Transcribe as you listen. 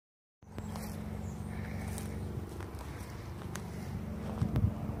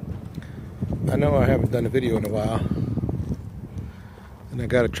I know I haven't done a video in a while, and I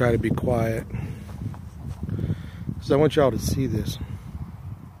gotta try to be quiet, so I want y'all to see this.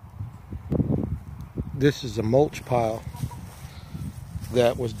 This is a mulch pile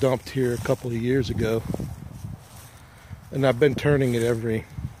that was dumped here a couple of years ago, and I've been turning it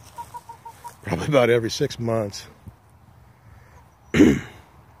probably about every 6 months.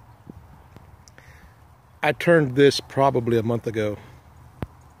 I turned this probably a month ago,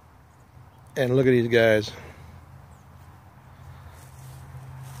 and look at these guys.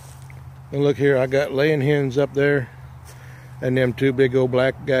 And look here, I got laying hens up there, and them two big old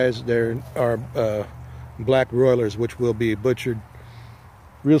black guys there are black broilers, which will be butchered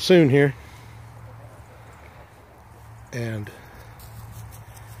real soon here. And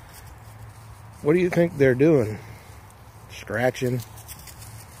what do you think they're doing? Scratching.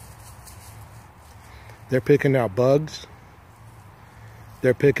 They're picking out bugs.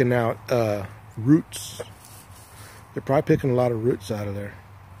 They're picking out roots. They're probably picking a lot of roots out of there.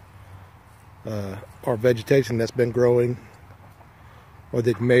 Or vegetation that's been growing, or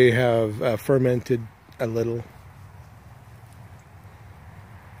that may have fermented a little.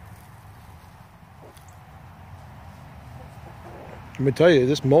 Let me tell you,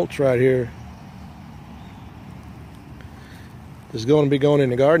 this mulch right here is going to be going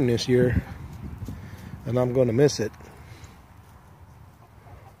in the garden this year, and I'm going to miss it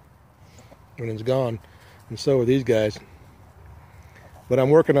when it's gone, and so are these guys. But I'm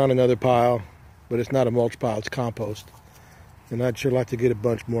working on another pile, but it's not a mulch pile, it's compost, and I'd sure like to get a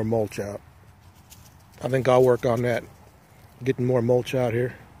bunch more mulch out. I think I'll work on that, getting more mulch out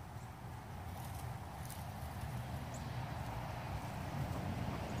here.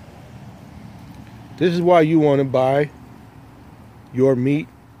 This is why you want to buy your meat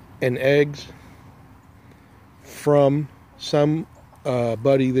and eggs from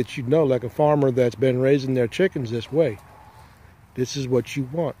somebody that you know, like a farmer that's been raising their chickens this way. This is what you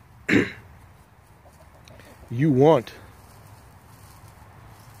want. You want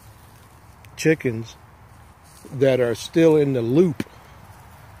chickens that are still in the loop,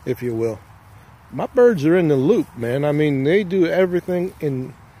 if you will. My birds are in the loop, man. I mean, they do everything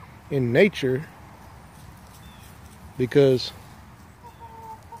in nature, because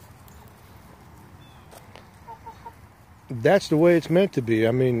that's the way it's meant to be.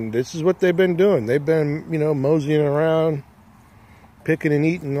 I mean, this is what they've been doing. They've been, moseying around, picking and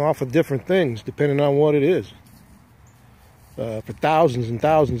eating off of different things, depending on what it is. For thousands and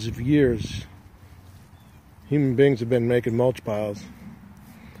thousands of years, human beings have been making mulch piles.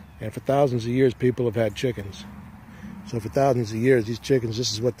 And for thousands of years, people have had chickens. So for thousands of years, these chickens,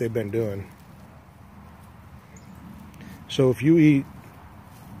 this is what they've been doing. So if you eat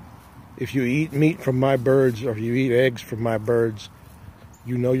meat from my birds, or if you eat eggs from my birds,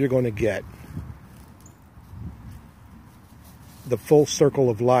 you know you're going to get the full circle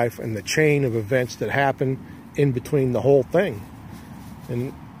of life and the chain of events that happen in between the whole thing.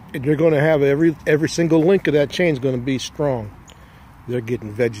 And you're going to have every single link of that chain is going to be strong. They're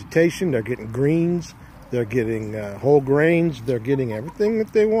getting vegetation, they're getting greens, they're getting whole grains, they're getting everything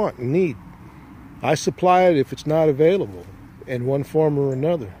that they want and need. I supply it if it's not available in one form or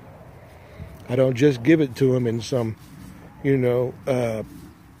another. I don't just give it to them in some,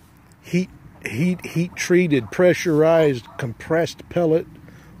 heat-treated, pressurized, compressed pellet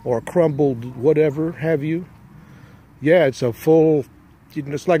or crumbled whatever have you. Yeah, it's a full,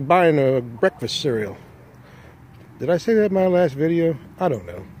 it's like buying a breakfast cereal. Did I say that in my last video? I don't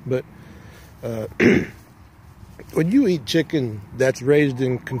know. But when you eat chicken that's raised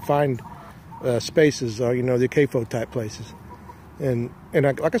in confined spaces, or the CAFO type places, and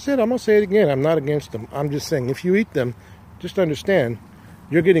like I said, I'm gonna say it again, I'm not against them. I'm just saying, if you eat them, just understand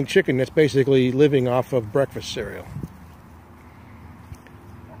you're getting chicken that's basically living off of breakfast cereal.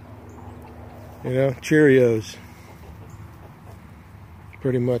 Cheerios,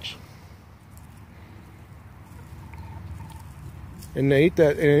 pretty much. And they eat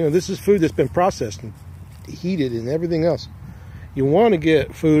that, and this is food that's been processed and heated and everything else. You want to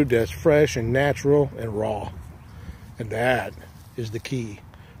get food that's fresh and natural and raw. And that is the key.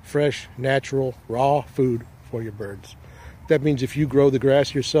 Fresh, natural, raw food for your birds. That means if you grow the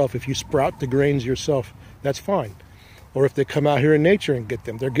grass yourself, if you sprout the grains yourself, that's fine. Or if they come out here in nature and get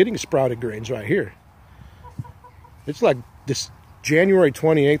them, they're getting sprouted grains right here. It's like this January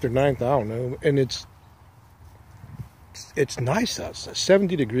 28th or 9th, I don't know, and it's nice outside.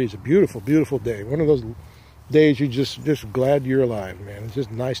 70 degrees, a beautiful, beautiful day. One of those days you just glad you're alive, man. It's just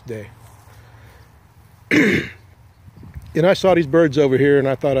a nice day. And I saw these birds over here, and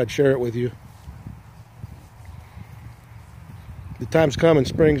I thought I'd share it with you. the time's coming,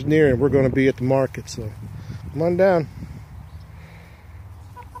 spring's near, and we're going to be at the market. So come on down.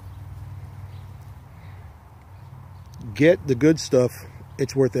 Get the good stuff.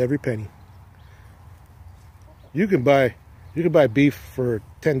 It's worth every penny. You can buy beef for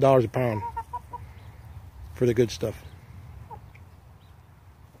 $10 a pound for the good stuff.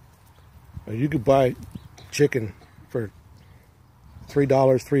 Or you could buy chicken for $3,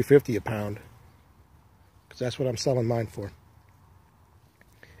 $3.50 a pound, because that's what I'm selling mine for.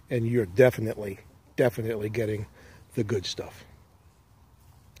 And you're definitely getting the good stuff.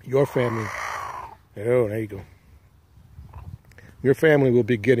 Your family, oh, there you go. Your family will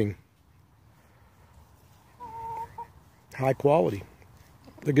be getting high quality.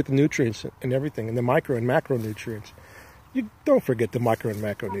 They get the nutrients and everything, and the micro and macronutrients. You don't forget the micro and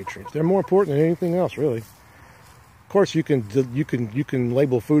macronutrients. They're more important than anything else, really. Of course, you can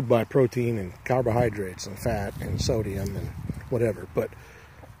label food by protein and carbohydrates and fat and sodium and whatever, but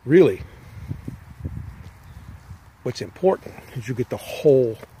really, what's important is you get the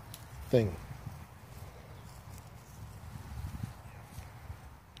whole thing.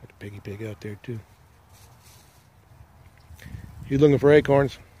 There's a piggy pig out there too. He's looking for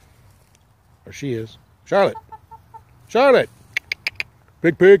acorns, or she is. Charlotte, Charlotte,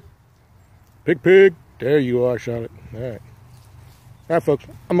 big pig, big pig. There you are, Charlotte. All right, folks.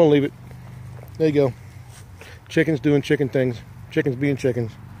 I'm gonna leave it. There you go. Chickens doing chicken things. Chickens being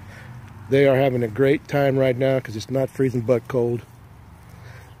chickens. They are having a great time right now because it's not freezing butt cold.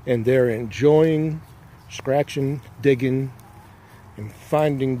 And they're enjoying scratching, digging, and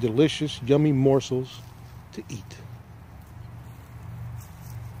finding delicious, yummy morsels to eat.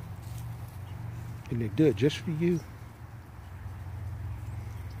 And they do it just for you.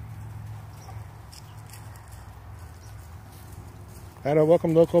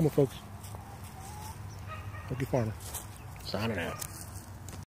 Welcome to Oklahoma, folks. Lucky Farmer. Signing out.